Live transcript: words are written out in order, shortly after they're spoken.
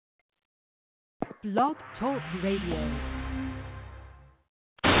Blog Talk Radio.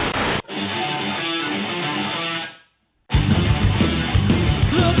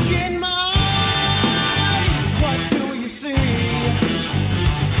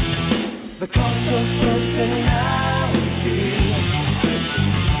 The cost of personality.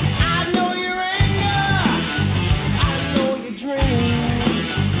 I know your anger, I know your dreams.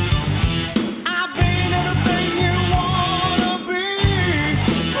 I've been everything you wanna be.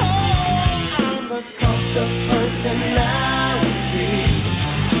 Oh, I'm the cost of personality.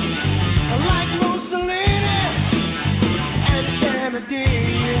 Like Mussolini and Kennedy.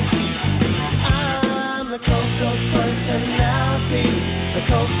 I'm the cost of personality. The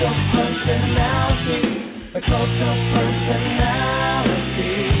coast of personality, the coast of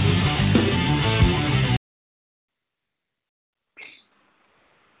personality.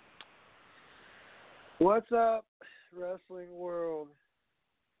 What's up, wrestling world?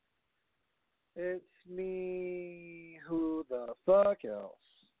 It's me, who the fuck else?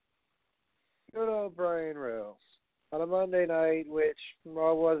 Good old Brian Rails. On a Monday night, which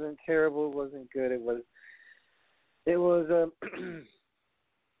wasn't terrible, wasn't good, it was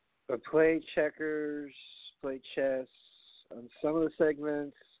I played checkers, played chess on some of the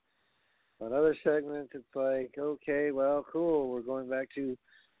segments. On other segments, it's like, okay, well, cool. We're going back to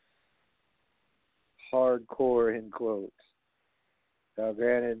hardcore, in quotes. Now,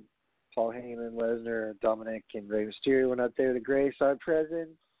 granted, Paul Heyman, Lesnar, Dominic, and Rey Mysterio were not there. The Grays are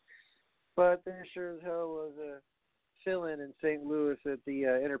present. But there sure as hell was a fill-in in St. Louis at the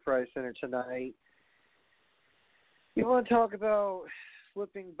Enterprise Center tonight. You want to talk about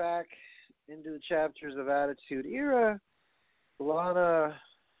flipping back into the chapters of Attitude Era, Lana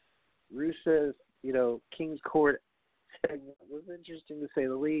Rusev's, King's Court segment was interesting to say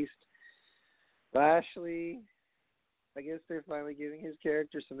the least. Lashley, I guess they're finally giving his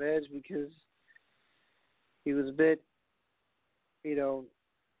character some edge because he was a bit, he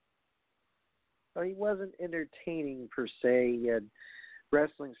wasn't entertaining per se. He had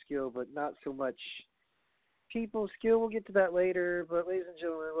wrestling skill, but not so much people skill. We'll get to that later. But ladies and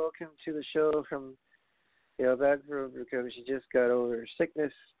gentlemen, welcome to the show from back from recovery. She just got over her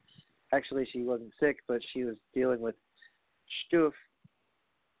sickness. Actually, she wasn't sick, but she was dealing with stuff.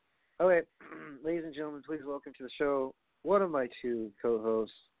 Okay, ladies and gentlemen, please welcome to the show one of my two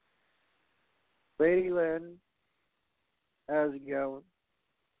co-hosts, Lady Lynn. How's it going?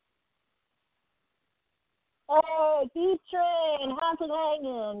 Hey, D-Train, how's it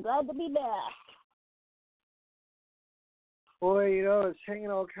hanging? Glad to be back. Boy, it's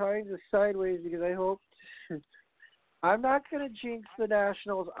hanging all kinds of sideways because I hope I'm not going to jinx the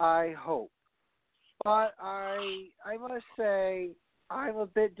Nationals, I hope. But I must say I'm a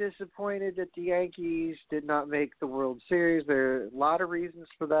bit disappointed that the Yankees did not make the World Series. There are a lot of reasons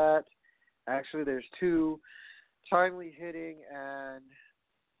for that. Actually, there's two: timely hitting and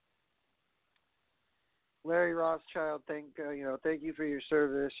Larry Rothschild. Thank you for your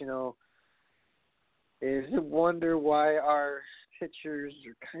service. Is a wonder why our pitchers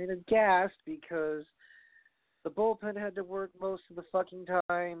are kind of gassed because the bullpen had to work most of the fucking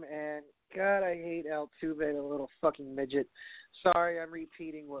time, and God, I hate Altuve, the little fucking midget. Sorry, I'm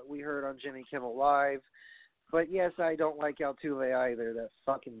repeating what we heard on Jimmy Kimmel Live, but yes, I don't like Altuve either, that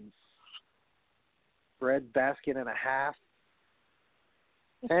fucking bread basket and a half.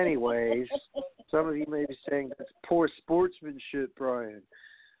 Anyways, some of you may be saying that's poor sportsmanship, Brian.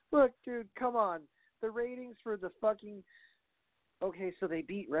 Look, dude, come on. The ratings for the fucking... Okay, so they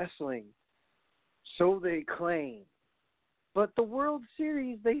beat wrestling. So they claim. But the World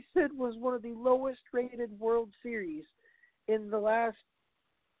Series, they said, was one of the lowest-rated World Series in the last...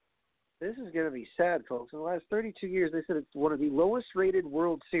 This is going to be sad, folks. In the last 32 years, they said it's one of the lowest-rated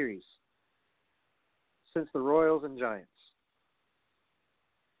World Series since the Royals and Giants.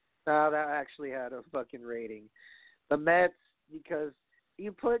 Now, that actually had a fucking rating. The Mets, because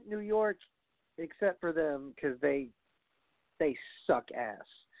you put New York... except for them because they suck ass.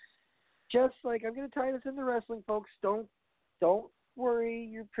 Just like, I'm going to tie this into wrestling, folks. Don't worry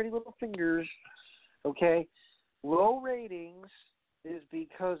your pretty little fingers, okay? Low ratings is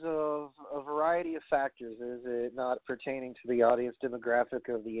because of a variety of factors. Is it not pertaining to the audience demographic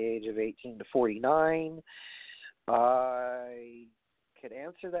of the age of 18 to 49? I could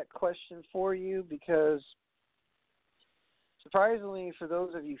answer that question for you because surprisingly, for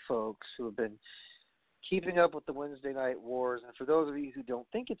those of you folks who have been keeping up with the Wednesday Night Wars, and for those of you who don't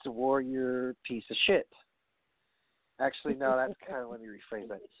think it's a war, you're a piece of shit. Actually, no, that's kind of, let me rephrase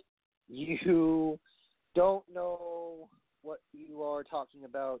that. You don't know what you are talking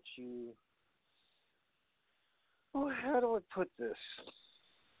about. How do I put this?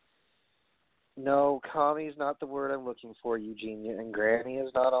 No, Kami's not the word I'm looking for, Eugenia, and Granny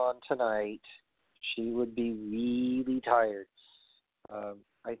is not on tonight. She would be really tired.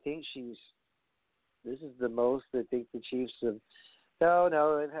 I think this is the most I think the Chiefs have.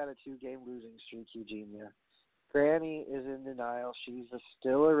 No, they've had a 2-game losing streak, Eugenia. Granny is in denial. She's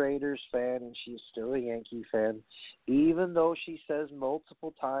still a Raiders fan, and she's still a Yankee fan, even though she says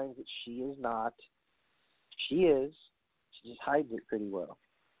multiple times that she is not. She is. She just hides it pretty well.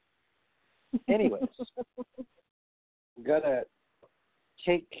 Anyways, I'm going to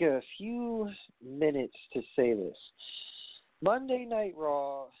take a few minutes to say this. Monday Night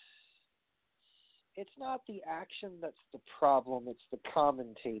Raw, it's not the action that's the problem, it's the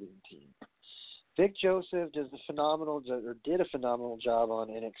commentating team. Vic Joseph did a phenomenal job on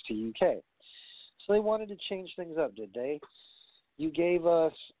NXT UK. So they wanted to change things up, did they? You gave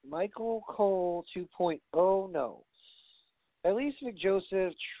us Michael Cole 2.0? No. At least Vic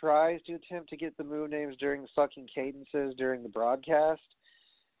Joseph tries to attempt to get the move names during the fucking cadences during the broadcast.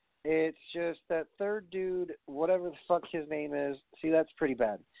 It's just that third dude, whatever the fuck his name is, see, that's pretty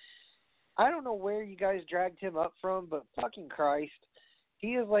bad. I don't know where you guys dragged him up from, but fucking Christ,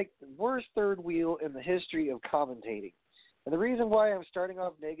 he is like the worst third wheel in the history of commentating. And the reason why I'm starting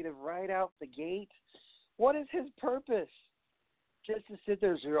off negative right out the gate, what is his purpose? Just to sit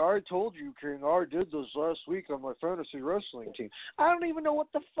there and say, I told you, King, I did this last week on my fantasy wrestling team. I don't even know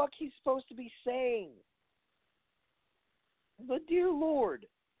what the fuck he's supposed to be saying. But dear Lord,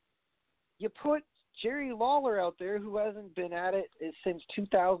 you put Jerry Lawler out there who hasn't been at it since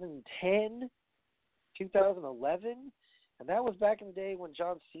 2010, 2011, and that was back in the day when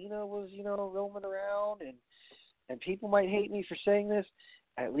John Cena was, roaming around, and people might hate me for saying this.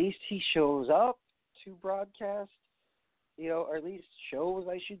 At least he shows up to broadcast, or at least shows,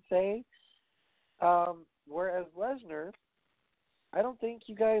 I should say. Whereas Lesnar, I don't think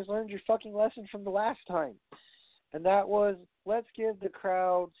you guys learned your fucking lesson from the last time. And that was, let's give the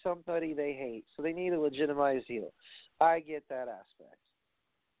crowd somebody they hate. So they need a legitimized heel. I get that aspect.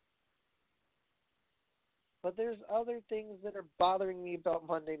 But there's other things that are bothering me about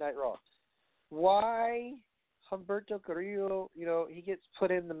Monday Night Raw. Why Humberto Carrillo, he gets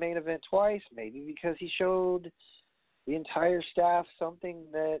put in the main event twice? Maybe because he showed the entire staff something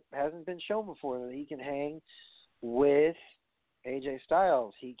that hasn't been shown before, that he can hang with AJ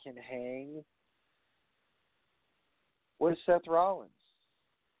Styles. He can hang with Seth Rollins.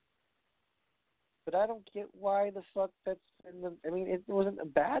 But I don't get why the fuck that's in the... I mean, it wasn't a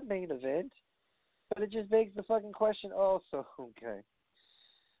bad main event, but it just begs the fucking question also, okay.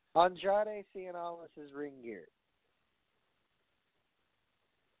 Andrade Cien Almas' ring gear.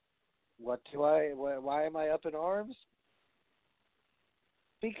 Why am I up in arms?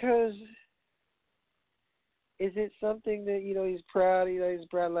 Because is it something that, he's proud, he's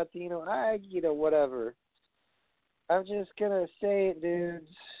proud Latino? Whatever. I'm just going to say it,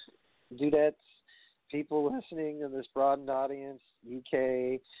 dudettes, people listening to this broadened audience,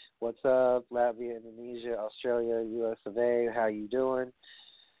 UK, what's up, Latvia, Indonesia, Australia, US of A, how you doing?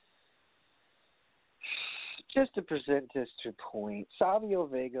 Just to present this to point, Savio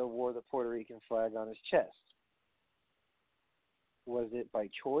Vega wore the Puerto Rican flag on his chest. Was it by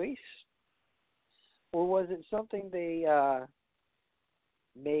choice? Or was it something they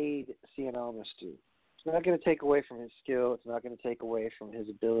made Cien Almas do? It's not going to take away from his skill. It's not going to take away from his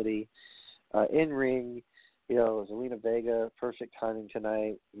ability in ring. Zelina Vega, perfect timing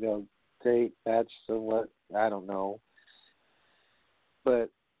tonight. Great. That's somewhat, I don't know. But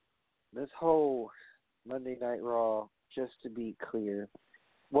this whole Monday Night Raw, just to be clear,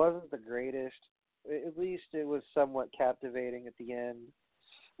 wasn't the greatest. At least it was somewhat captivating at the end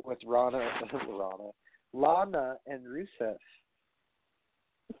with Lana and Rusev.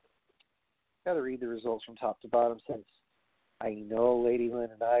 Got to read the results from top to bottom since I know Lady Lynn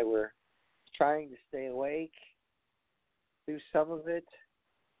and I were trying to stay awake through some of it.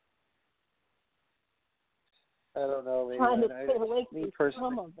 I don't know, Lady Trying Lynn. to stay awake Me through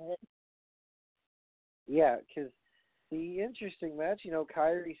personally. some of it. Yeah, because the interesting match,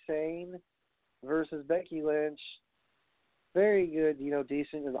 Kairi Sane versus Becky Lynch, very good,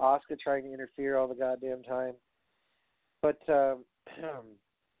 decent, with Asuka trying to interfere all the goddamn time. But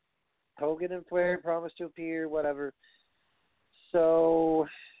Hogan and Flair promised to appear, whatever. So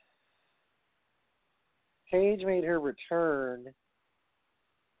Paige made her return,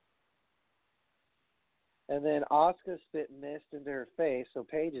 and then Asuka spit mist into her face, so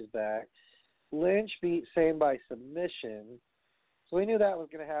Paige is back. Lynch beat Sane by submission, so we knew that was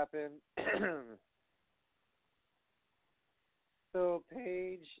going to happen. So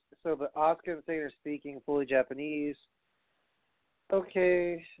the Asuka and Sane are speaking fully Japanese.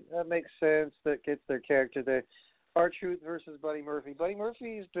 Okay, that makes sense. That gets their character there. R-Truth versus Buddy Murphy. Buddy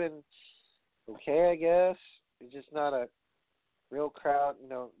Murphy's been okay, I guess. He's just not a real crowd.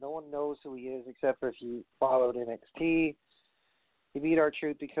 No one knows who he is except for if you followed NXT. He beat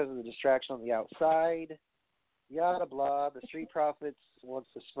R-Truth because of the distraction on the outside. Yada blah. The Street Profits wants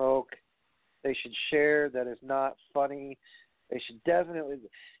to smoke. They should share. That is not funny. They should definitely.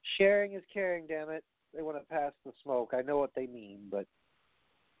 Sharing is caring, damn it. They want to pass the smoke. I know what they mean, but.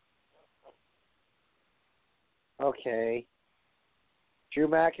 Okay. Drew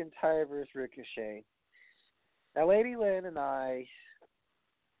McIntyre versus Ricochet. Now, Lady Lynn and I,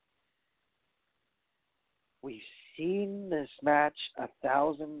 we've seen this match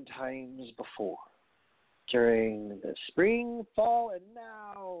 1,000 times before. During the spring, fall, and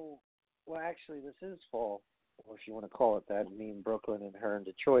now, well, actually, this is fall, or if you want to call it that, me in Brooklyn and her in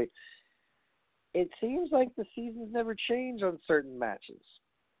Detroit. It seems like the seasons never change on certain matches.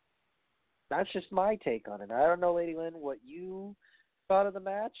 That's just my take on it. I don't know, Lady Lynn, what you thought of the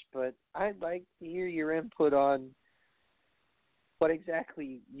match, but I'd like to hear your input on what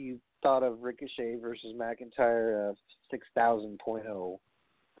exactly you thought of Ricochet versus McIntyre 6000.0.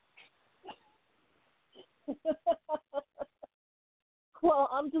 Well,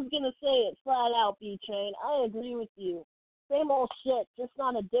 I'm just going to say it flat out, B-Train. I agree with you. Same old shit, just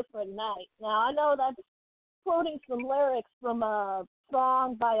on a different night. Now, I know that's quoting some lyrics from a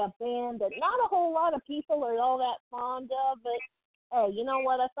song by a band that not a whole lot of people are all that fond of, but hey, you know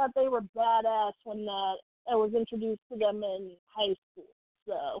what? I thought they were badass when I was introduced to them in high school.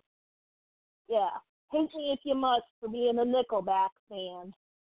 So, yeah. Hate me if you must for being a Nickelback fan.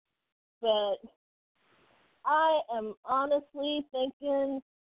 But I am honestly thinking,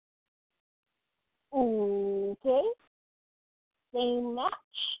 okay, same match,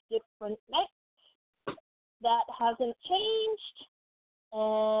 different night. That hasn't changed,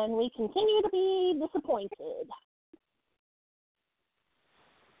 and we continue to be disappointed.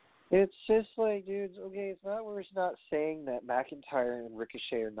 It's just like, dudes, okay, it's not we're not saying that McIntyre and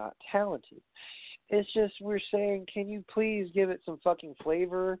Ricochet are not talented. It's just we're saying, can you please give it some fucking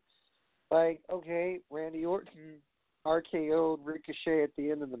flavor? Like, okay, Randy Orton RKO'd Ricochet at the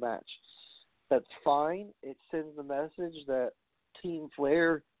end of the match. That's fine. It sends the message that Team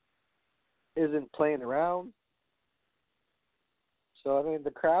Flair isn't playing around. So, I mean,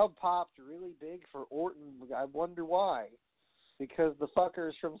 the crowd popped really big for Orton. I wonder why. Because the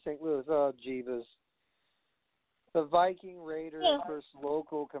fuckers from St. Louis, oh, Jeebus. The Viking Raiders versus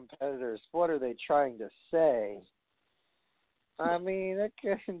local competitors. What are they trying to say? I mean,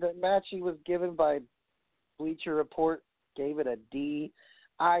 the match he was given by Bleacher Report gave it a D.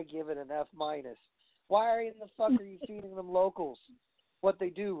 I give it an F-. Why in the fuck are you feeding them locals? What they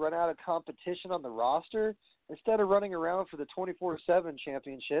do, run out of competition on the roster? Instead of running around for the 24/7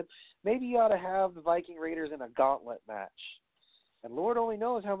 championship, maybe you ought to have the Viking Raiders in a gauntlet match. And Lord only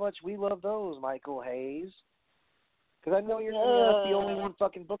knows how much we love those, Michael Hayes. Because I know you're not the only one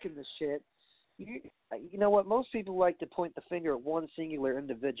fucking booking this shit. You know what? Most people like to point the finger at one singular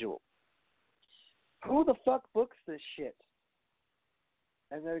individual. Who the fuck books this shit?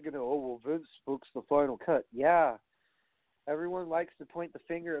 And they're going to, well, Vince books the final cut. Yeah. Everyone likes to point the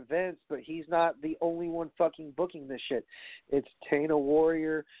finger at Vince, but he's not the only one fucking booking this shit. It's Tana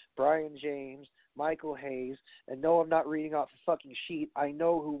Warrior, Brian James, Michael Hayes, and no, I'm not reading off a fucking sheet. I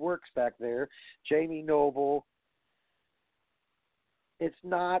know who works back there. Jamie Noble. It's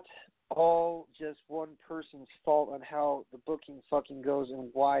not all just one person's fault on how the booking fucking goes and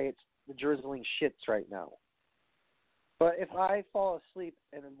why it's the drizzling shits right now. But if I fall asleep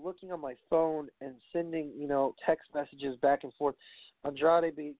and I'm looking on my phone and sending, text messages back and forth,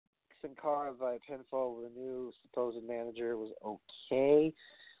 Andrade beat Sin Cara by pinfall with a new supposed manager. It was okay.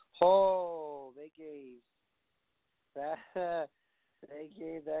 Oh, they gave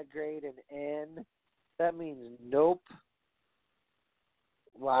that grade an N. That means nope.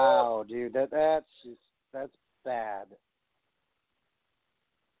 Wow, dude, that's bad.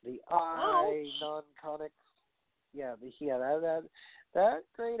 The eye non-conic, that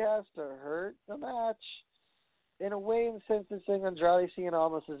grade has to hurt the match. In a way, in the sense of saying Andrade Cien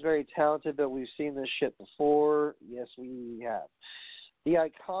Almas is very talented, but we've seen this shit before. Yes, we have. The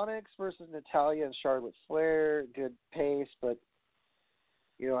Iconics versus Natalya and Charlotte Flair, good pace, but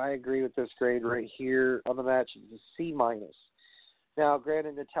I agree with this grade right here on the match. It's a C-. Now,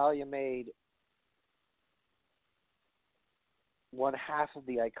 granted, Natalya made one half of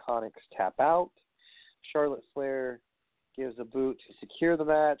the Iconics tap out. Charlotte Flair gives a boot to secure the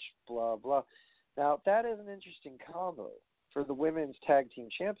match, blah, blah. Now, that is an interesting combo for the Women's Tag Team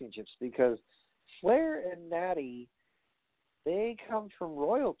Championships because Flair and Natty they come from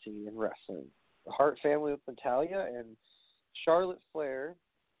royalty in wrestling. The Hart family with Natalya and Charlotte Flair.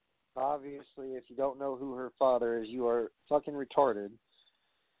 Obviously, if you don't know who her father is, you are fucking retarded.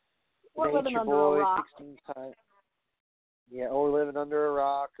 We're living under a rock. 16 times. Yeah, or living under a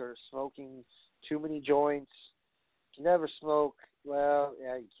rock or smoking too many joints. You never smoke. Well,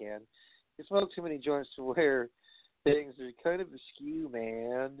 yeah, you can. You smoke too many joints to where things are kind of askew,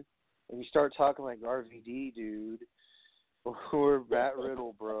 man. And you start talking like RVD, dude. Or Matt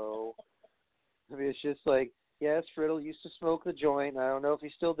Riddle, bro. I mean, it's just like, yes, Riddle used to smoke the joint. I don't know if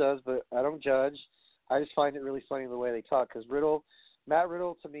he still does, but I don't judge. I just find it really funny the way they talk. Because Matt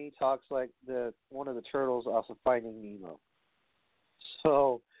Riddle, to me, talks like one of the turtles off of Finding Nemo.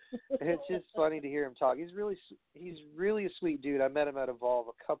 So it's just funny to hear him talk. He's really a sweet dude. I met him at Evolve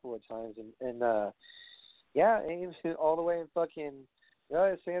a couple of times, and yeah, and all the way in fucking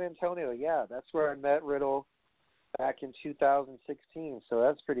San Antonio. Yeah, that's where I met Riddle back in 2016. So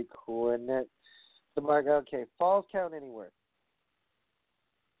that's pretty cool. And that, I'm like, okay, Falls Count Anywhere.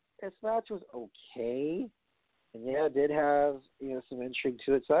 This match was okay, and yeah, it did have some intrigue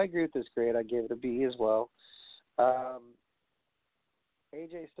to it. So I agree with this grade. I gave it a B as well.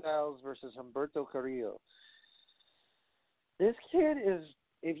 AJ Styles versus Humberto Carrillo. This kid is,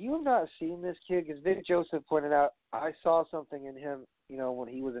 if you have not seen this kid, because Vic Joseph pointed out, I saw something in him, when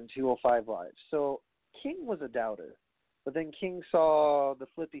he was in 205 Live. So King was a doubter, but then King saw the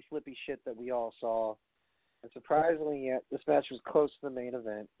flippy shit that we all saw. And surprisingly, yet, this match was close to the main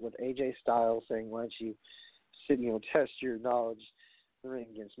event with AJ Styles saying, why don't you sit, test your knowledge in the ring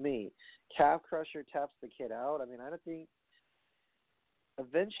against me. Calf Crusher taps the kid out. I mean, I don't think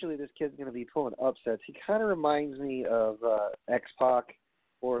eventually this kid's going to be pulling upsets. He kind of reminds me of X-Pac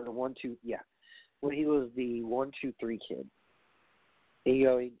or the 1-2, when he was the 1-2-3 kid. He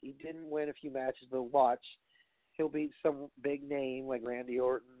didn't win a few matches, but watch, he'll beat some big name like Randy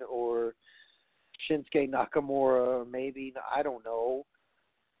Orton or Shinsuke Nakamura, or maybe, I don't know.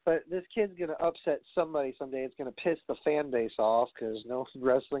 But this kid's going to upset somebody someday. It's going to piss the fan base off because no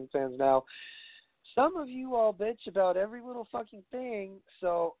wrestling fans now. Some of you all bitch about every little fucking thing,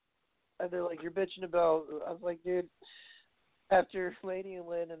 so they're like, you're bitching about, I was like, dude, after Lady and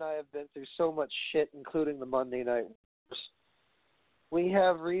Lynn and I have been through so much shit, including the Monday Night Wars, we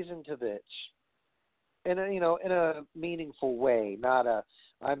have reason to bitch. In a meaningful way, not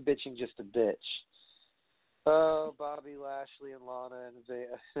I'm bitching just a bitch. Oh, Bobby Lashley and Lana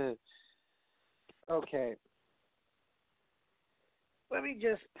and okay. Let me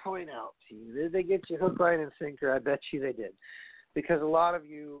just point out to you, did they get you hook, line, and sinker? I bet you they did. Because a lot of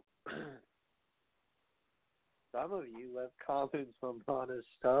you, some of you left comments on Lana's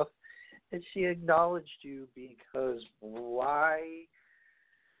stuff, and she acknowledged you because why?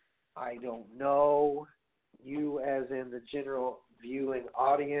 I don't know. You as in the general viewing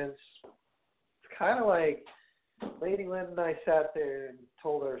audience. It's kind of like Lady Lynn and I sat there and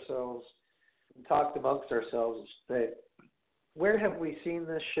told ourselves and talked amongst ourselves that where have we seen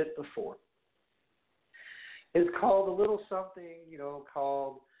this shit before? It's called a little something,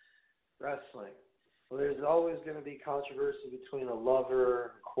 called wrestling. Well, there's always going to be controversy between a lover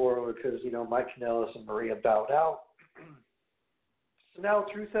and a quarreler because, Mike Kanellis and Maria bowed out. So now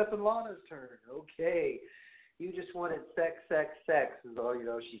it's Rusev and Lana's turn. Okay. You just wanted sex is all,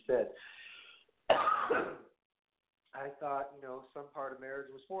 she said. I thought, some part of marriage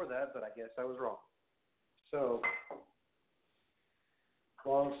was for that, but I guess I was wrong. So,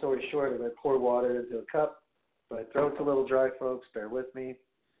 long story short, I poured water into a cup. My throat's a little dry, folks. Bear with me.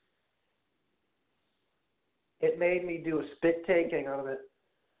 It made me do a spit take. Hang on a minute.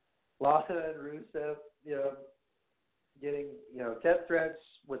 Lana and Rusev, getting, death threats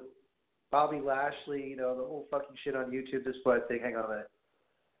with Bobby Lashley, the whole fucking shit on YouTube, this blood thing. Hang on a minute.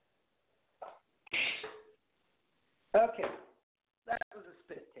 Okay. That was a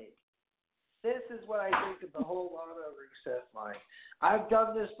spit take. This is what I think of the whole Lana Rusev line. I've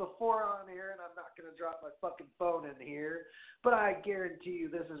done this before on here, and I'm not going to drop my fucking phone in here, but I guarantee you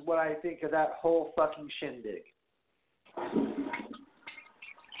this is what I think of that whole fucking shindig.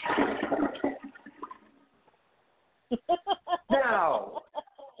 Now,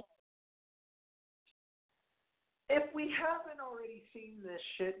 if we haven't already seen this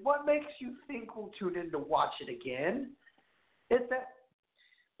shit, what makes you think we'll tune in to watch it again? Is that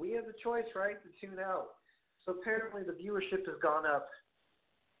we have the choice, right, to tune out. So apparently the viewership has gone up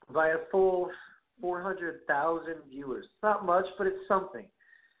by a full 400,000 viewers. It's not much, but it's something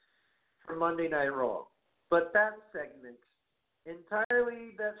for Monday Night Raw. But that segment,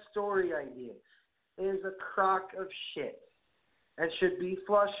 entirely that story idea, is a crock of shit and should be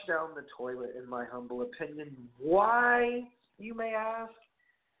flushed down the toilet, in my humble opinion. Why you may ask?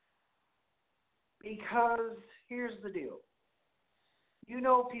 Because here's the deal. You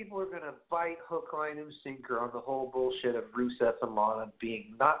know people are going to bite hook, line, and sinker on the whole bullshit of Rusev and Lana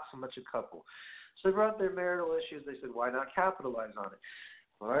being not so much a couple. So they brought their marital issues. They said, why not capitalize on it?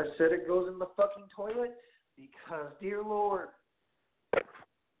 Well, I said it goes in the fucking toilet because, dear Lord,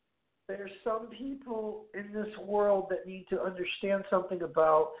 there's some people in this world that need to understand something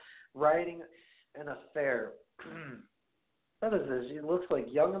about writing an affair. What is this? It looks like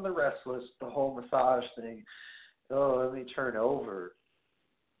Young and the Restless, the whole massage thing. Oh, let me turn over.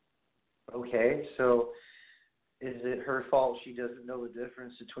 Okay, so is it her fault she doesn't know the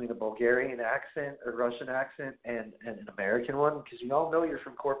difference between a Bulgarian accent, a Russian accent, and an American one? Because you all know you're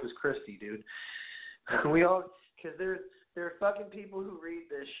from Corpus Christi, dude. Because there are fucking people who read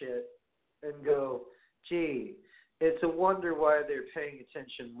this shit and go, gee, it's a wonder why they're paying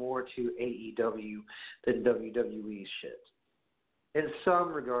attention more to AEW than WWE shit. In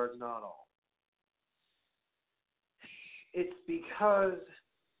some regards, not all. It's because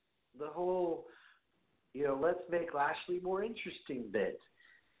the whole, let's make Lashley more interesting bit.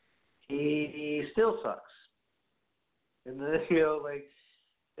 He still sucks. And then,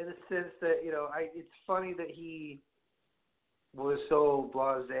 in the sense that, it's funny that he was so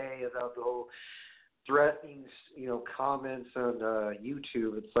blasé about the whole threatening, comments on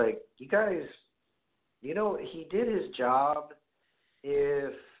YouTube. It's like, you guys, he did his job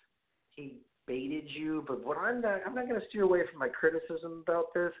if he baited you, but what I'm not going to steer away from my criticism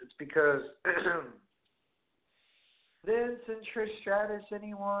about this. It's because Vince and Trish Stratus,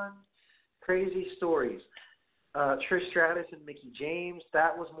 anyone? Crazy stories. Trish Stratus and Mickie James,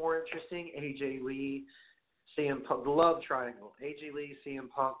 that was more interesting. AJ Lee, CM Punk, the love triangle. AJ Lee, CM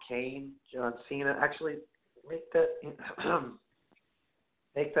Punk, Kane, John Cena. Actually, make that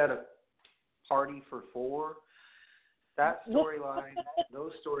a party for 4. That storyline,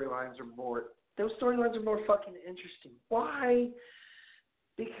 those storylines are more fucking interesting. Why?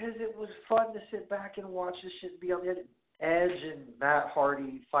 Because it was fun to sit back and watch this shit be on the edge, and Matt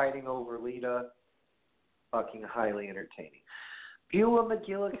Hardy fighting over Lita, fucking highly entertaining. Beulah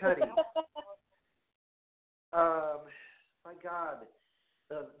McGillicuddy. My God,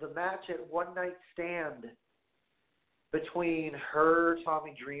 the match at One Night Stand between her,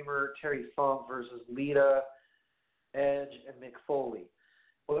 Tommy Dreamer, Terry Funk versus Lita, Edge, and Mick Foley.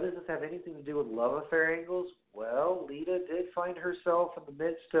 What does this have anything to do with love affair angles? Well, Lita did find herself in the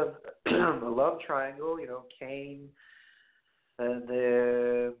midst of a love triangle, Kane, and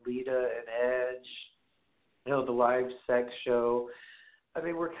then Lita and Edge, the live sex show. I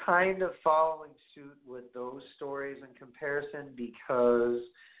mean, we're kind of following suit with those stories in comparison because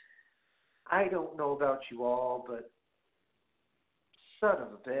I don't know about you all, but son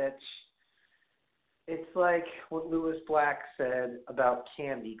of a bitch. It's like what Lewis Black said about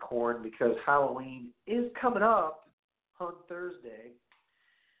candy corn, because Halloween is coming up on Thursday.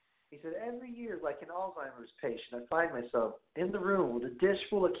 He said, every year, like an Alzheimer's patient, I find myself in the room with a dish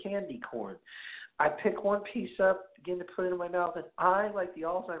full of candy corn. I pick one piece up, begin to put it in my mouth, and I, like the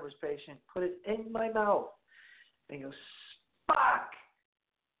Alzheimer's patient, put it in my mouth. And he goes, fuck!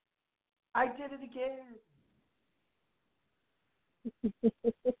 I did it again.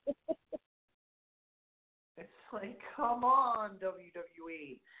 It's like, come on,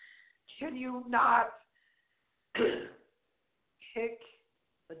 WWE. Can you not pick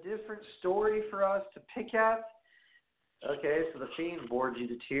a different story for us to pick at? Okay, so the Fiend bored you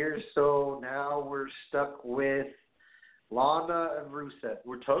to tears, so now we're stuck with Lana and Rusev.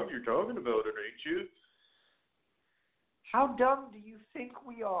 You're talking about it, ain't you? How dumb do you think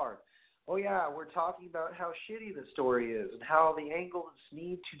we are? Oh, yeah, we're talking about how shitty the story is and how the angles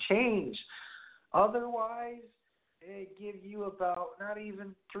need to change. Otherwise, it give you about not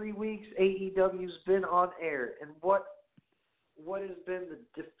even 3 weeks AEW's been on air. And what has been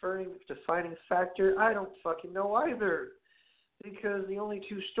the defining factor? I don't fucking know either. Because the only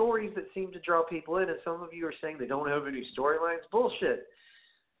 2 stories that seem to draw people in, and some of you are saying they don't have any storylines, bullshit.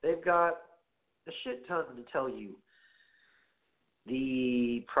 They've got a shit ton to tell you.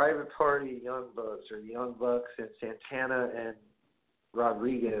 The Private Party Young Bucks, or the Young Bucks and Santana and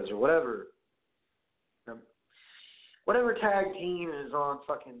Rodriguez, or whatever. Whatever tag team is on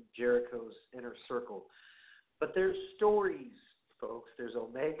fucking Jericho's inner circle. But there's stories, folks. There's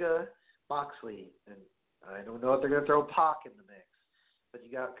Omega, Moxley, and I don't know if they're going to throw Pac in the mix. But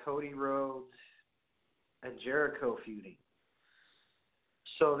you got Cody Rhodes and Jericho feuding.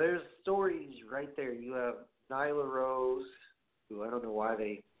 So there's stories right there. You have Nyla Rose, who I don't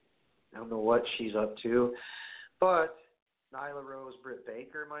know what she's up to. But Nyla Rose, Britt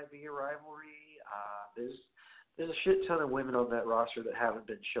Baker might be a rivalry. There's a shit ton of women on that roster that haven't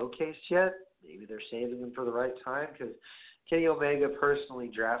been showcased yet. Maybe they're saving them for the right time because Kenny Omega personally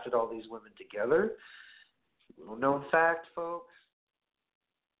drafted all these women together. Little known fact, folks.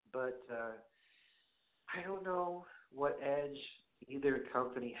 But I don't know what edge either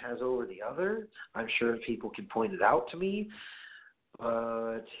company has over the other. I'm sure people can point it out to me.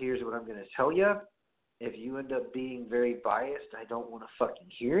 But here's what I'm going to tell you. If you end up being very biased, I don't want to fucking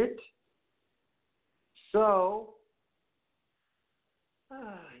hear it. So,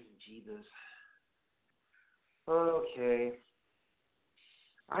 Jesus. Okay.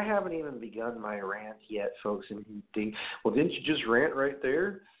 I haven't even begun my rant yet, folks. And well, didn't you just rant right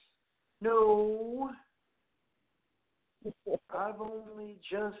there? No. I've only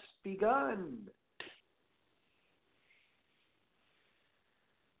just begun.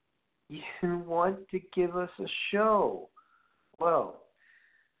 You want to give us a show? Well,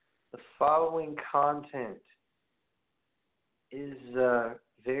 the following content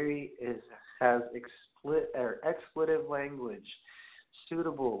has expletive language,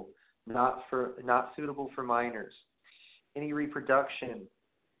 not suitable for minors. Any reproduction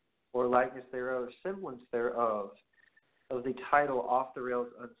or likeness thereof, semblance thereof, of the title Off the Rails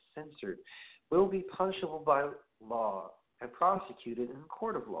Uncensored will be punishable by law and prosecuted in a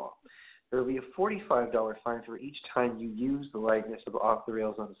court of law. There will be a $45 fine for each time you use the likeness of Off the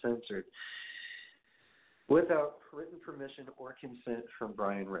Rails Uncensored without written permission or consent from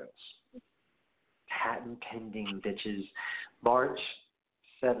Brian Rails. Patent pending, bitches. March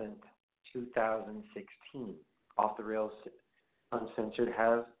 7th, 2016. Off the Rails Uncensored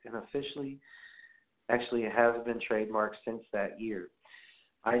has been trademarked since that year.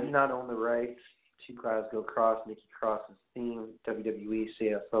 I do not own the rights to Glasgow Cross, Nikki Cross's theme, WWE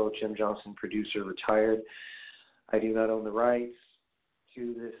CFO, Jim Johnson, producer, retired. I do not own the rights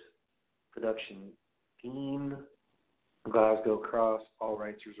to this production theme, Glasgow Cross, all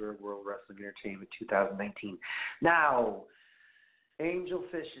rights reserved, World Wrestling Entertainment 2019. Now, Angel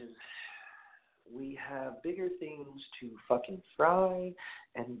Fishes, we have bigger things to fucking fry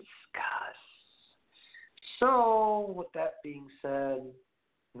and discuss. So, with that being said,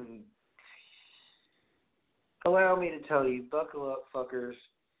 allow me to tell you, buckle up, fuckers.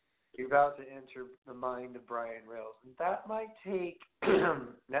 You're about to enter the mind of Brian Rails. And that might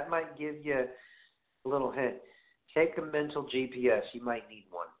give you a little hint. Take a mental GPS. You might need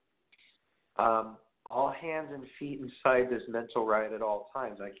one. All hands and feet inside this mental ride at all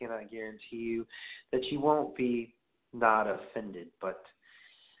times. I cannot guarantee you that you won't be not offended. But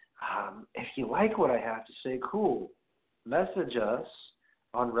if you like what I have to say, cool. Message us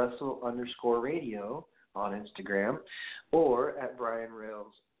on Wrestle_Radio on Instagram or at Brian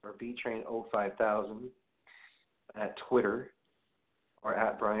Rails or BTrain05000 at Twitter or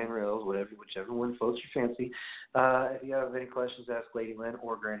at Brian Rails, whichever one floats your fancy. If you have any questions, ask Lady Lynn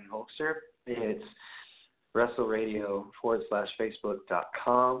or Granny Hulkster. It's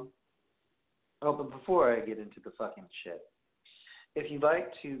WrestleRadio.facebook.com. Oh, but before I get into the fucking shit, if you'd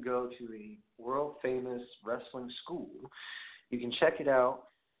like to go to a world-famous wrestling school, you can check it out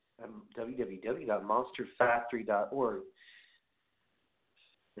at www.monsterfactory.org.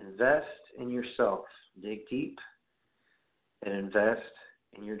 Invest in yourself. Dig deep and invest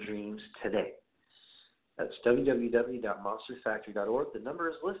in your dreams today. That's www.monsterfactory.org. The number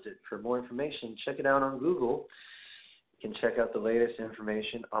is listed. For more information, check it out on Google. You can check out the latest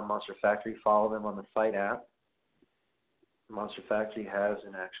information on Monster Factory. Follow them on the Fight app. Monster Factory has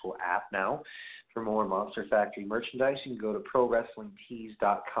an actual app now. For more Monster Factory merchandise, you can go to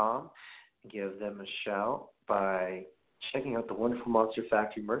ProWrestlingTees.com and give them a shout by checking out the wonderful Monster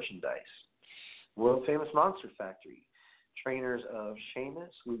Factory merchandise. World famous Monster Factory. Trainers of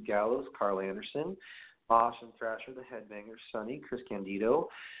Sheamus, Luke Gallows, Carl Anderson, Bosch and Thrasher, the Headbangers, Sonny, Chris Candido,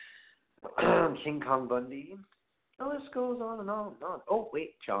 King Kong Bundy. The list goes on and on and on. Oh,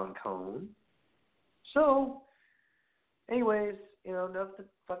 wait, John Cone. So, anyways, enough of the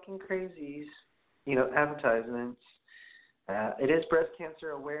fucking crazies, advertisements. It is Breast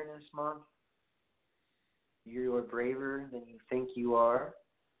Cancer Awareness Month. You are braver than you think you are.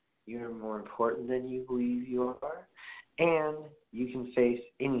 You are more important than you believe you are. And you can face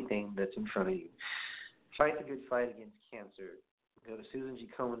anything that's in front of you. Fight the good fight against cancer. Go to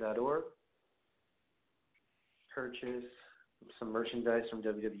SusanGCohen.org. Purchase some merchandise from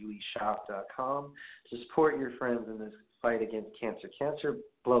WWEshop.com to support your friends in this fight against cancer. Cancer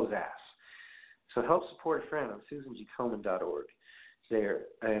blows ass. So help support a friend on SusanGCohen.org there.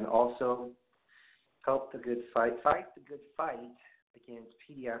 And also help the good fight the good fight against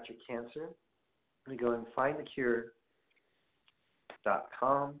pediatric cancer. We go and findthecure.com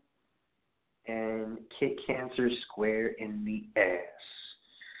and kick cancer square in the ass.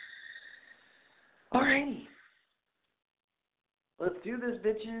 Alrighty. Let's do this,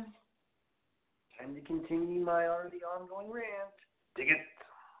 bitches. Time to continue my already ongoing rant. Dig it.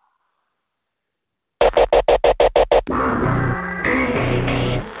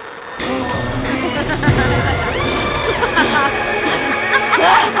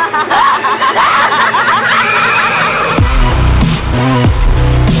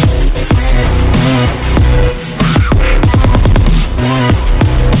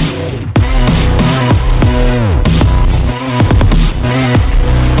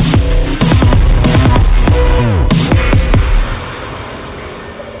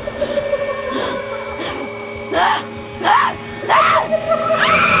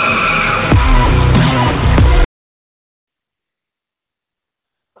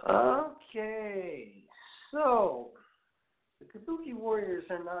 Okay, so the Kabuki Warriors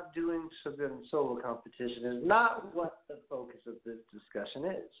are not doing so good in solo competition is not what the focus of this discussion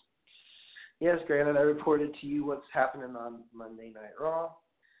is. Yes, granted, I reported to you what's happening on Monday Night Raw.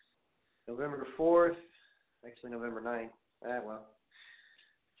 November 4th, actually November 9th,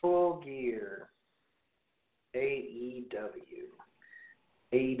 Full Gear, AEW.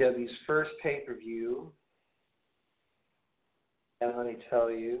 AEW's first pay-per-view. And let me tell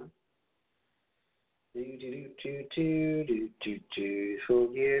you, Full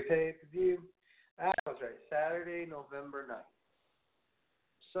Gear pay-per-view. That was right, Saturday, November 9th.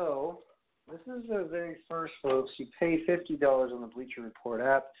 So, this is the very first, folks. You pay $50 on the Bleacher Report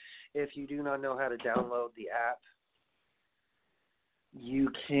app. If you do not know how to download the app,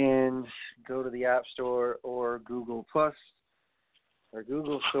 you can go to the App Store or Google Plus or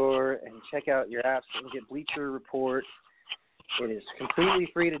Google Store and check out your apps and get Bleacher Report. It is completely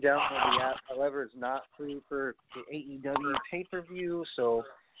free to download the app. However, it's not free for the AEW pay-per-view, so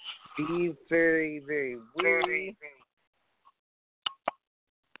be very, very wary.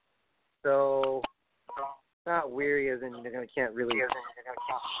 So, not weary as in you can't really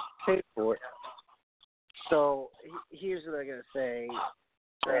pay for it. So, here's what I'm going to say.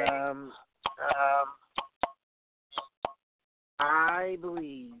 I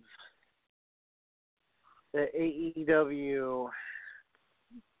believe that AEW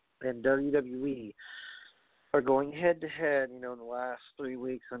and WWE are going head-to-head, in the last 3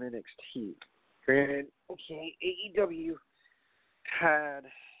 weeks on NXT. Granted, okay, AEW had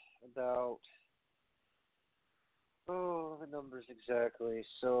about, the numbers exactly.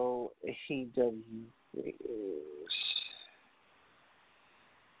 So, AEW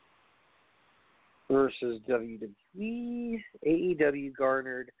versus WWE. AEW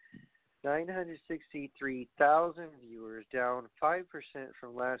garnered 963,000 viewers, down 5%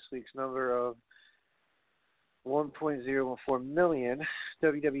 from last week's number of 1.014 million.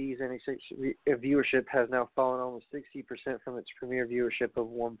 WWE's NXT viewership has now fallen almost 60% from its premiere viewership of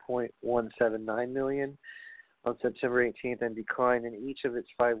 1.179 million on September 18th and declined in each of its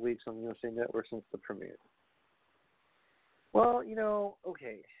 5 weeks on the USA Network since the premiere. Well,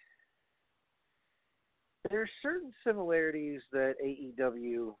 okay. There are certain similarities that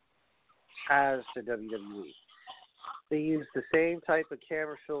AEW has to WWE. They use the same type of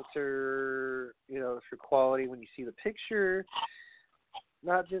camera filter, for quality when you see the picture,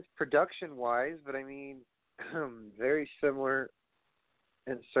 not just production-wise, but I mean, very similar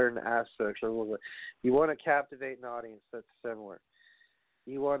in certain aspects. You want to captivate an audience, that's similar.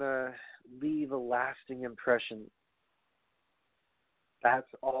 You want to leave a lasting impression.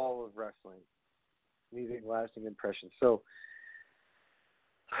 That's all of wrestling, leaving lasting impressions. So,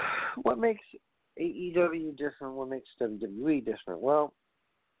 what makes AEW different? What makes WWE different? Well,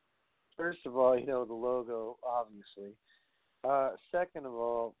 first of all, the logo, obviously. Second of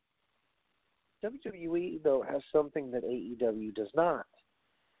all, WWE, though, has something that AEW does not.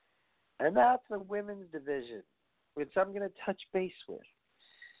 And that's the women's division, which I'm going to touch base with.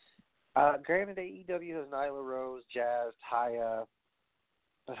 Granted, AEW has Nyla Rose, Jazz, Taya,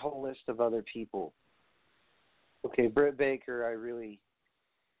 a whole list of other people. Okay, Britt Baker,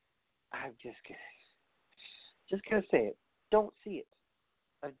 I'm just gonna say it. Don't see it.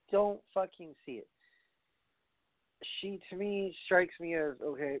 I don't fucking see it. She, to me, strikes me as,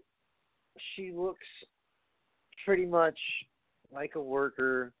 okay, she looks pretty much like a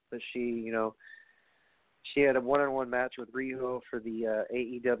worker, but she had a one-on-one match with Riho for the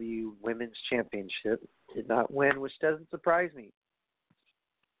AEW Women's Championship. Did not win, which doesn't surprise me.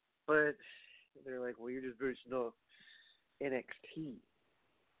 But they're like, well, you're just boosting the NXT.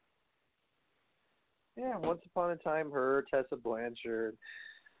 Yeah, once upon a time, her, Tessa Blanchard,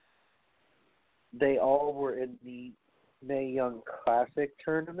 they all were in the Mae Young Classic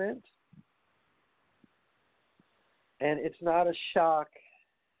tournament. And it's not a shock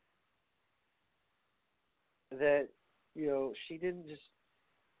that, she didn't just,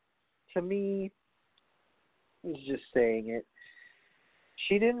 to me, is just saying it,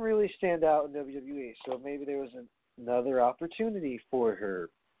 she didn't really stand out in WWE, so maybe there was another opportunity for her.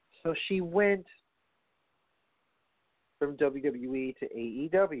 So she went from WWE to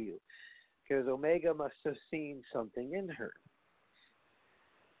AEW because Omega must have seen something in her.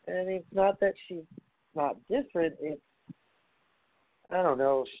 And it's not that she's not different, it's, I don't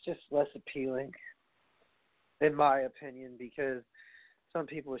know, she's just less appealing, in my opinion, because some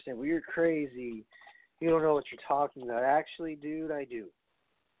people are saying, well, you're crazy. You don't know what you're talking about. Actually, dude, I do.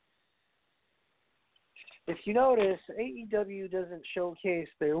 If you notice, AEW doesn't showcase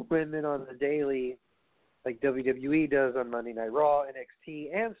their women on the daily like WWE does on Monday Night Raw, NXT,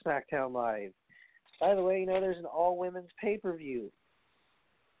 and SmackDown Live. By the way, there's an all-women's pay-per-view.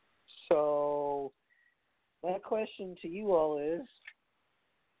 So my question to you all is,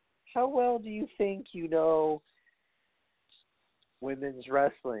 how well do you think you know women's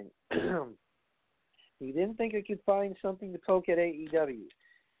wrestling? You didn't think I could find something to poke at AEW.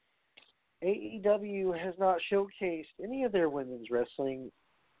 AEW has not showcased any of their women's wrestling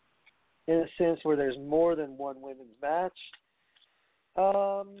in a sense where there's more than one women's match.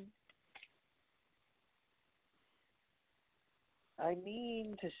 I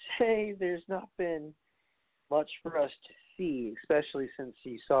mean to say there's not been much for us to see, especially since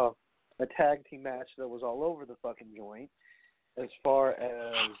you saw a tag team match that was all over the fucking joint. As far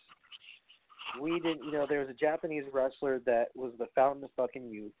as we didn't, there was a Japanese wrestler that was the fountain of fucking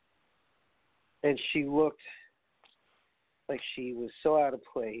youth, and she looked like she was so out of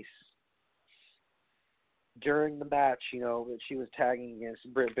place during the match, that she was tagging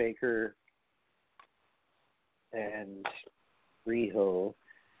against Britt Baker and Riho.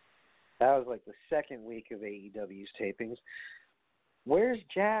 That was like the second week of AEW's tapings. Where's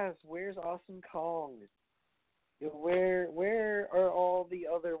Jazz? Where's Awesome Kong? Where are all the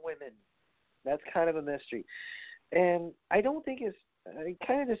other women? That's kind of a mystery. And I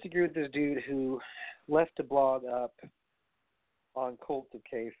kind of disagree with this dude who left a blog up on Cult of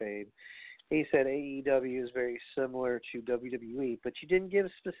Kayfabe. He said AEW is very similar to WWE, but you didn't give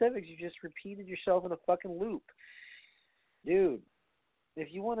specifics. You just repeated yourself in a fucking loop. Dude,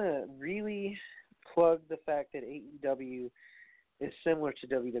 if you want to really plug the fact that AEW is similar to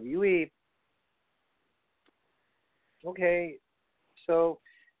WWE, okay, so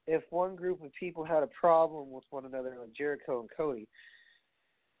if one group of people had a problem with one another, like Jericho and Cody,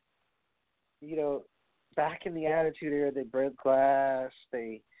 back in the Attitude Era, they broke glass,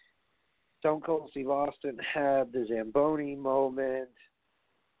 Stone Cold Steve Austin had the Zamboni moment.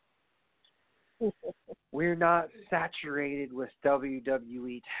 We're not saturated with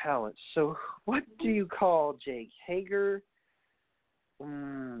WWE talent. So what do you call Jake Hager,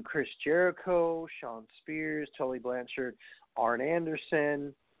 Chris Jericho, Shawn Spears, Tully Blanchard, Arn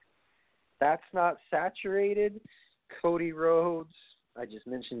Anderson? That's not saturated. Cody Rhodes, I just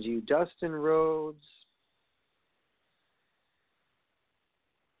mentioned you, Dustin Rhodes.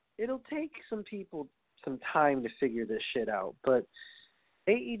 It'll take some people some time to figure this shit out, but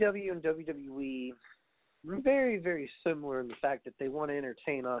AEW and WWE are very, very similar in the fact that they want to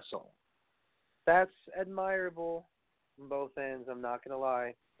entertain us all. That's admirable on both ends, I'm not going to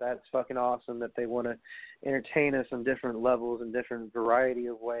lie. That's fucking awesome that they want to entertain us on different levels and different variety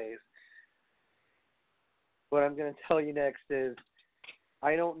of ways. What I'm going to tell you next is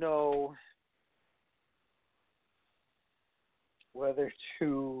I don't know whether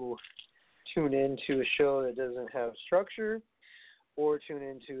to tune into a show that doesn't have structure or tune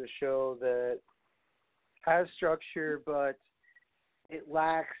into a show that has structure, but it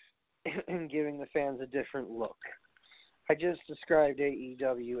lacks in giving the fans a different look. I just described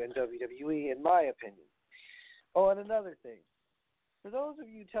AEW and WWE in my opinion. Oh, and another thing. For those of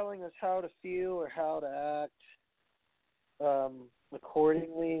you telling us how to feel or how to act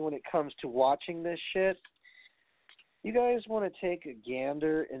accordingly when it comes to watching this shit, you guys want to take a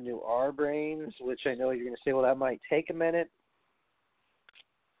gander into our brains, which I know you're going to say, well, that might take a minute.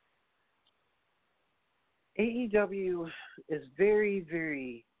 AEW is very,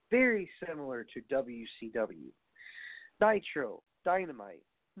 very, very similar to WCW. Nitro, Dynamite.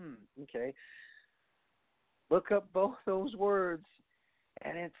 Okay. Look up both those words,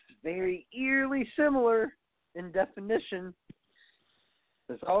 and it's very eerily similar in definition.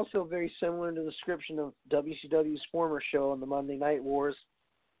 It's also very similar in the description of WCW's former show on the Monday Night Wars.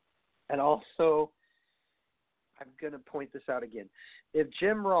 And also, I'm going to point this out again. If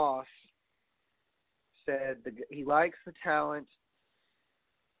Jim Ross said he likes the talent,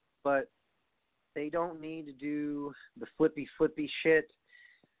 but They don't need to do the flippy shit.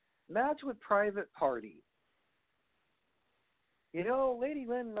 Match with Private Party. You know, Lady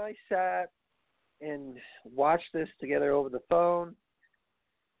Lynn and I sat and watched this together over the phone.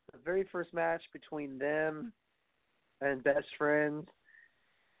 The very first match between them and Best Friends.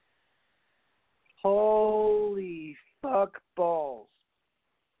 Holy fuck balls.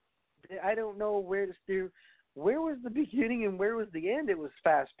 I don't know where to steer. Where was the beginning and where was the end? It was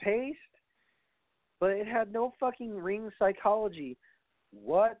fast-paced, but it had no fucking ring psychology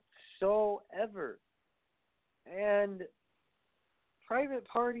whatsoever. And Private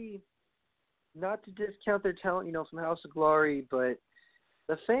Party, not to discount their talent, you know, from House of Glory, but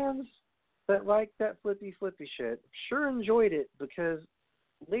the fans that like that flippy shit sure enjoyed it because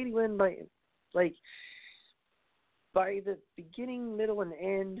Lady Lynn, by the beginning, middle, and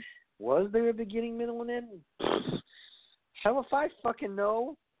end, was there a beginning, middle, and end? Hell if I fucking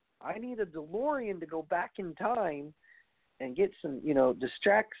know. I need a DeLorean to go back in time and get some, you know,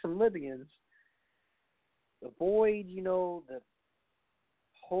 distract some Libyans. Avoid, you know, the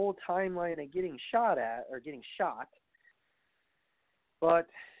whole timeline of getting shot. But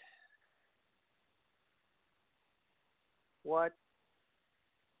what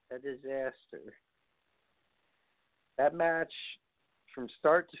a disaster. That match, from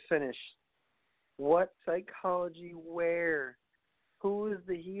start to finish, what psychology, where? Who is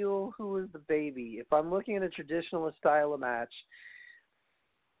the heel? Who is the baby? If I'm looking at a traditionalist style of match,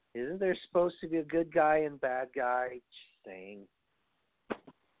 isn't there supposed to be a good guy and bad guy? Just saying.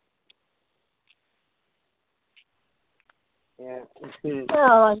 Yeah.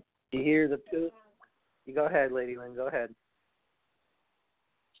 Well, You hear the poop? You go ahead, Lady Lynn. Go ahead.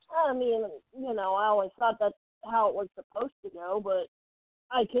 I mean, you know, I always thought that's how it was supposed to go, but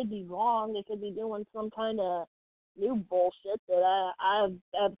I could be wrong. They could be doing some kind of new bullshit that I have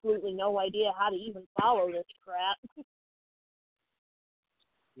absolutely no idea how to even follow this crap.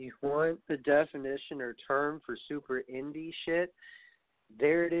 You want the definition or term for super indie shit?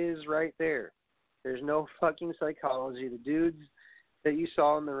 There it is right there. There's no fucking psychology. The dudes that you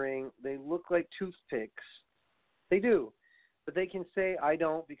saw in the ring, they look like toothpicks. They do. But they can say, I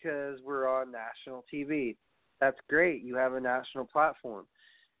don't because we're on national TV. That's great. You have a national platform.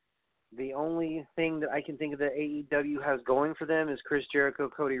 The only thing that I can think of that AEW has going for them is Chris Jericho,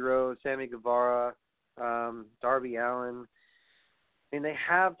 Cody Rhodes, Sammy Guevara, Darby Allin. I mean, they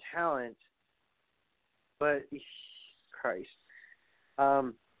have talent, but Christ.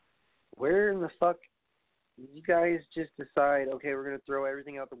 Where in the fuck did you guys just decide, okay, we're going to throw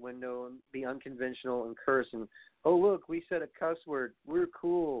everything out the window and be unconventional and curse and, oh, look, we said a cuss word. We're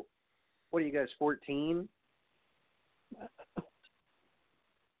cool. What are you guys, 14? I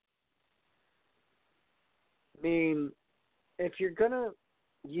mean, if you're going to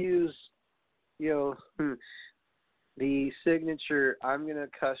use, you know, the signature, I'm going to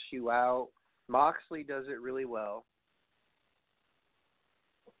cuss you out, Moxley does it really well.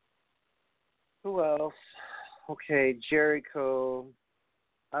 Who else? Okay, Jericho.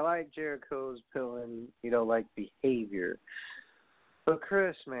 I like Jericho's villain, you know, like behavior. But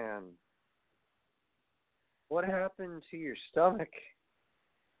Chris, man, what happened to your stomach?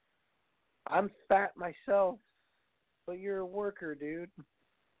 I'm fat myself, but you're a worker, dude.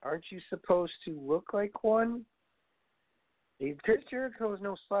 Aren't you supposed to look like one? Chris Jericho is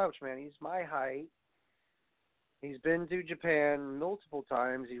no slouch, man. He's my height. He's been to Japan multiple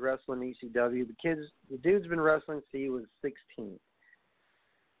times. He wrestled in ECW. The dude's been wrestling since he was 16.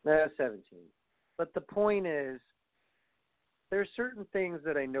 17. But the point is, there are certain things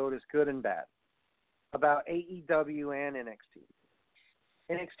that I notice, good and bad, about AEW and NXT.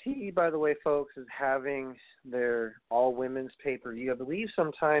 NXT, by the way, folks, is having their all-women's pay-per-view, I believe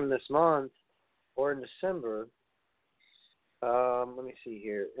sometime this month or in December. Let me see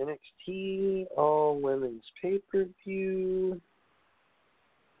here. NXT all-women's pay-per-view.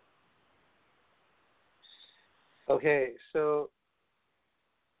 Okay, so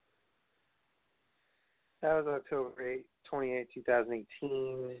that was October 28,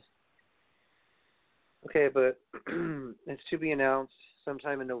 2018. Okay, but it's to be announced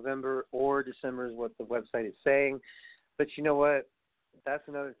sometime in November or December is what the website is saying. But you know what? That's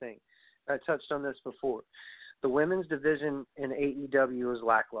another thing. I touched on this before. The women's division in AEW is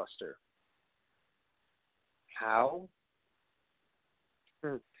lackluster. How?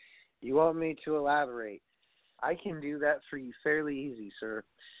 You want me to elaborate? I can do that for you fairly easy, sir.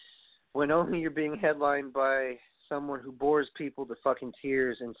 When only you're being headlined by someone who bores people to fucking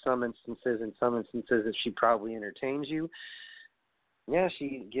tears in some instances if she probably entertains you. Yeah,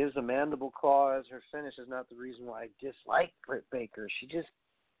 she gives a mandible claw as her finish is not the reason why I dislike Britt Baker. She just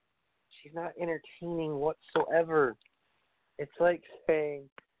She's not entertaining whatsoever. It's like saying,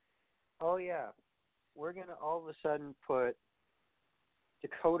 oh, yeah, we're going to all of a sudden put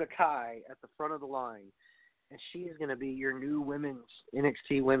Dakota Kai at the front of the line, and she's going to be your new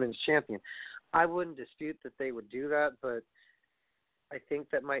NXT Women's Champion. I wouldn't dispute that they would do that, but I think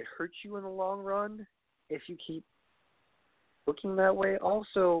that might hurt you in the long run if you keep looking that way.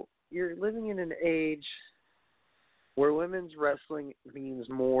 Also, you're living in an age where women's wrestling means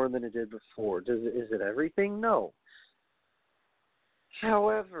more than it did before. Is it everything? No.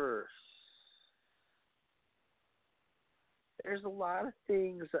 However, there's a lot of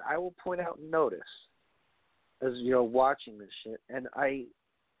things that I will point out and notice as, watching this shit. And I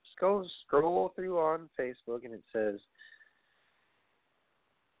scroll through on Facebook and it says,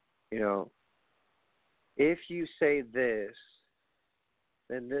 if you say this,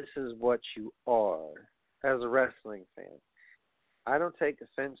 then this is what you are as a wrestling fan. I don't take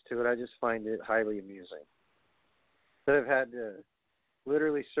offense to it. I just find it highly amusing that I've had to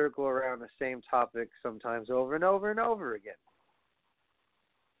literally circle around the same topic sometimes over and over and over again.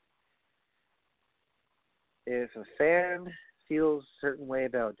 If a fan feels a certain way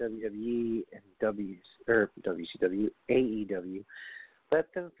about WWE and WCW, AEW,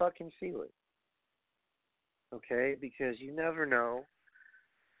 let them fucking feel it. Okay? Because you never know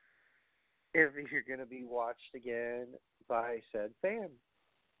if you're going to be watched again by said fan.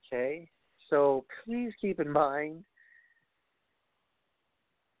 Okay? So please keep in mind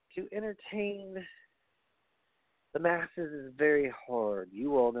to entertain the masses is very hard.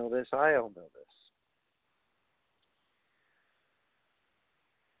 You all know this. I all know this.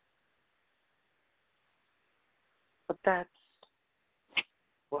 But that's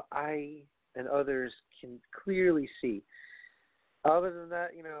what I and others can clearly see. Other than that,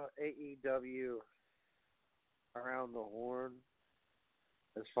 AEW around the horn,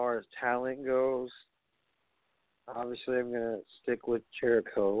 as far as talent goes, obviously I'm going to stick with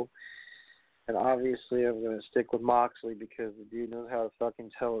Jericho. And obviously I'm going to stick with Moxley because the dude knows how to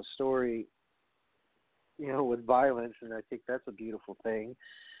fucking tell a story, with violence, and I think that's a beautiful thing.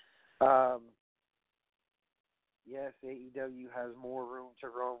 Yes, AEW has more room to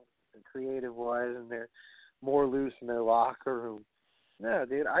roam creative-wise, and they're more loose in their locker room. No,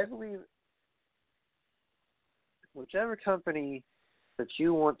 dude, I believe whichever company that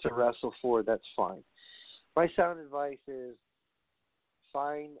you want to wrestle for, that's fine. My sound advice is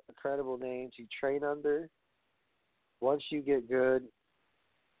find a credible name to train under. Once you get good,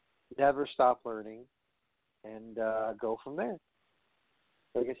 never stop learning, and go from there.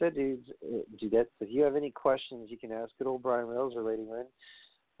 Like I said, dudes, if you have any questions, you can ask good old Brian Reynolds or Lady Lynn.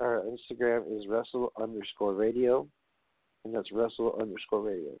 Our Instagram is wrestle_radio, and that's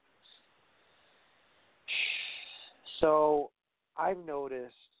wrestle_radio. So I've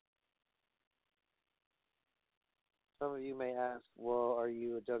noticed, some of you may ask, well, are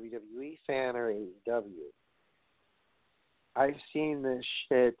you a WWE fan or AEW? I've seen this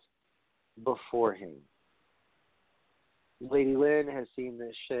shit beforehand. Lady Lynn has seen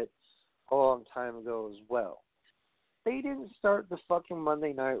this shit a long time ago as well. They didn't start the fucking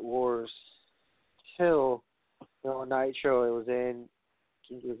Monday Night Wars till Nitro. It was in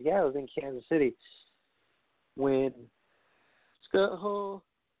Kansas City when Scott Hall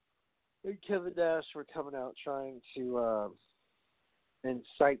and Kevin Nash were coming out trying to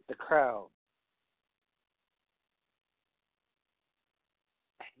incite the crowd.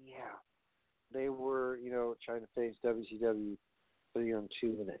 And yeah. They were, trying to face WCW 3 on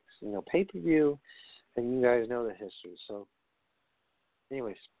 2 the next, pay-per-view, and you guys know the history. So,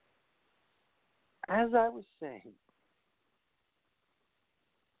 anyways, as I was saying,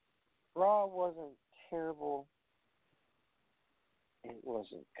 Raw wasn't terrible. It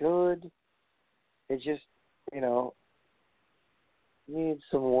wasn't good. It just, needs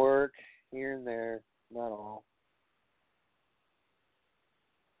some work here and there, not all.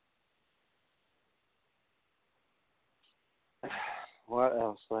 What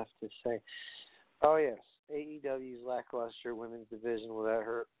else left to say? Oh, yes. AEW's lackluster women's division, will that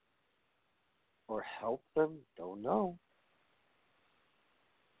hurt or help them? Don't know.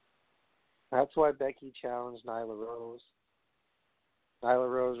 That's why Becky challenged Nyla Rose. Nyla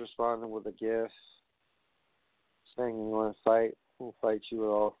Rose responded with a gift saying, you want to fight? We'll fight you with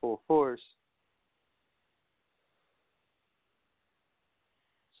all full force.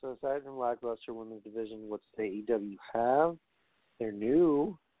 So aside from lackluster women's division, what's AEW have? They're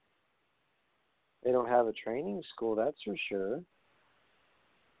new. They don't have a training school, that's for sure.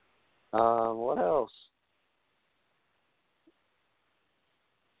 What else?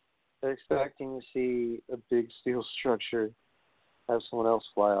 They're expecting to see a big steel structure have someone else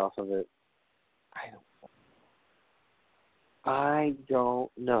fly off of it. I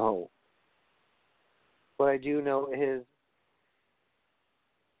don't know. What I do know is,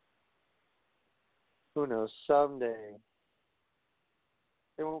 who knows, someday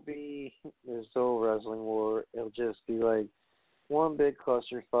there won't be this whole wrestling war. It'll just be like one big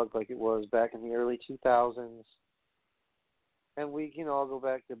clusterfuck like it was back in the early 2000s. And we can all go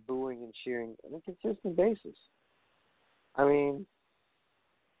back to booing and cheering on a consistent basis. I mean,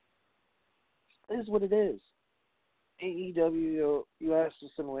 this is what it is. AEW, you asked for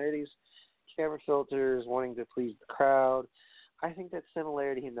similarities, camera filters, wanting to please the crowd. I think that's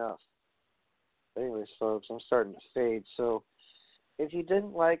similarity enough. But anyways, folks, I'm starting to fade. So if you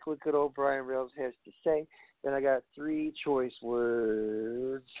didn't like what good old Brian Rails has to say, then I got 3 choice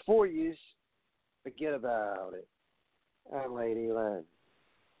words for you. Forget about it. I'm Lady Lynn.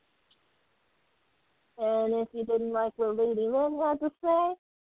 And if you didn't like what Lady Lynn had to say,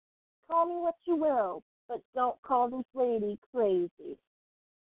 call me what you will, but don't call this lady crazy.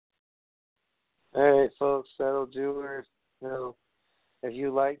 All right, folks, that'll do it. You know, if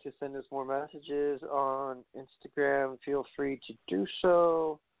you'd like to send us more messages on Instagram, feel free to do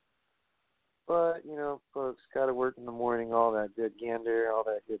so. But, you know, folks, got to work in the morning, all that good gander, all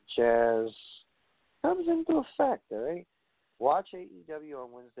that good jazz comes into effect, all right? Watch AEW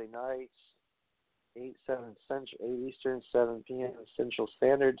on Wednesday nights, 8 Eastern, 7 p.m. Central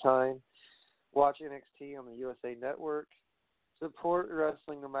Standard Time. Watch NXT on the USA Network. Support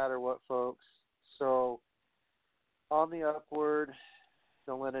wrestling no matter what, folks. So, on the upward,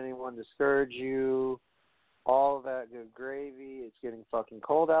 don't let anyone discourage you. All of that good gravy. It's getting fucking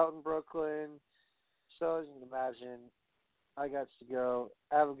cold out in Brooklyn. So, as you can imagine, I got to go.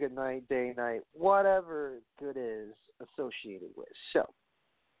 Have a good night, day, night, whatever good is associated with. So,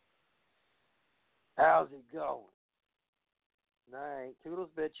 how's it going? Night. Toodles,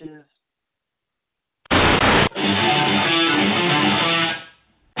 bitches.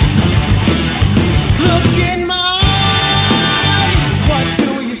 Look in my eyes, what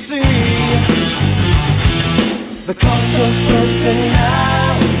do you see? The cost of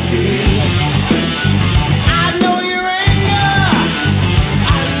personality. I know your anger,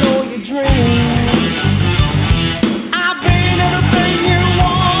 I know your dreams. I've been everything you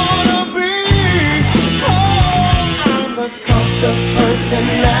wanna be. Oh, I'm the cost of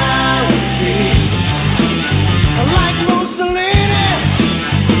personality. Like Mussolini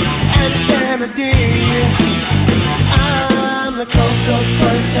and Kennedy, I'm the coast of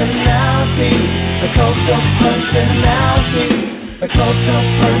personality, the coast of personality, the coast of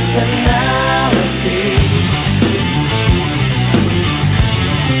personality.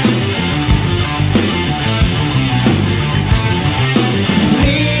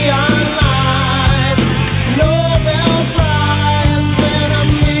 Neon lights, Nobel Prize, when I'm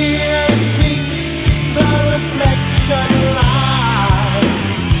near me, the reflection lies.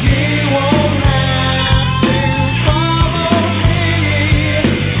 You won't have to follow me.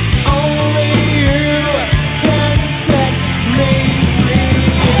 Only you can set me free.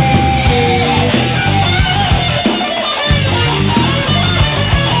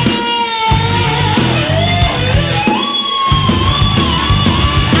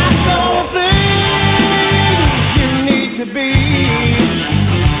 I don't think you need to be